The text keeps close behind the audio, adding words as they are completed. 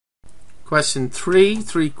Question 3,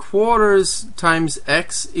 3/4 times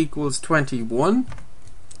x equals 21.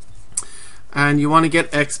 And you want to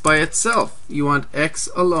get x by itself. You want x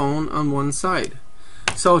alone on one side.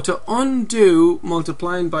 So to undo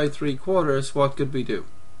multiplying by 3/4, what could we do?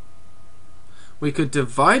 We could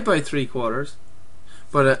divide by 3/4,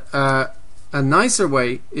 but a nicer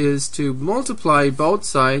way is to multiply both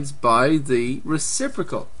sides by the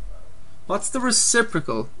reciprocal. What's the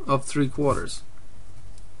reciprocal of 3/4?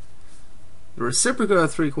 The reciprocal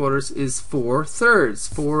of 3/4 is 4/3,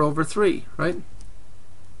 4 over 3, right?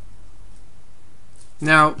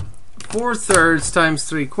 Now, 4/3 times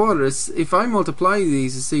 3/4, if I multiply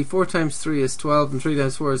these, you see 4 times 3 is 12 and 3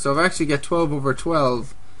 times 4 is, so I actually get 12 over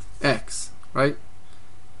 12 x, right?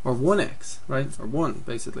 Or 1x, right? Or 1,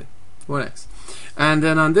 basically. 1x. And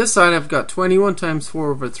then on this side I've got 21 times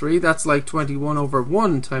 4 over 3. That's like 21 over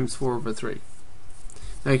 1 times 4 over 3.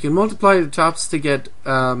 Now you can multiply the tops to get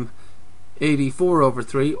 84 over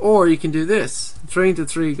 3, or you can do this. 3 into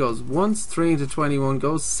 3 goes once, 3 into 21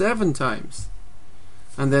 goes 7 times.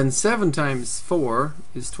 And then 7 times 4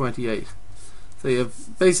 is 28. So you have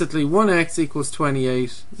basically 1x equals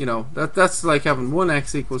 28. You know, that's like having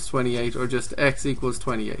 1x equals 28, or just x equals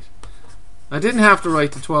 28. I didn't have to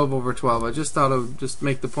write the 12 over 12. I just thought I would just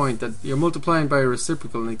make the point that you're multiplying by a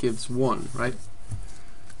reciprocal and it gives 1, right?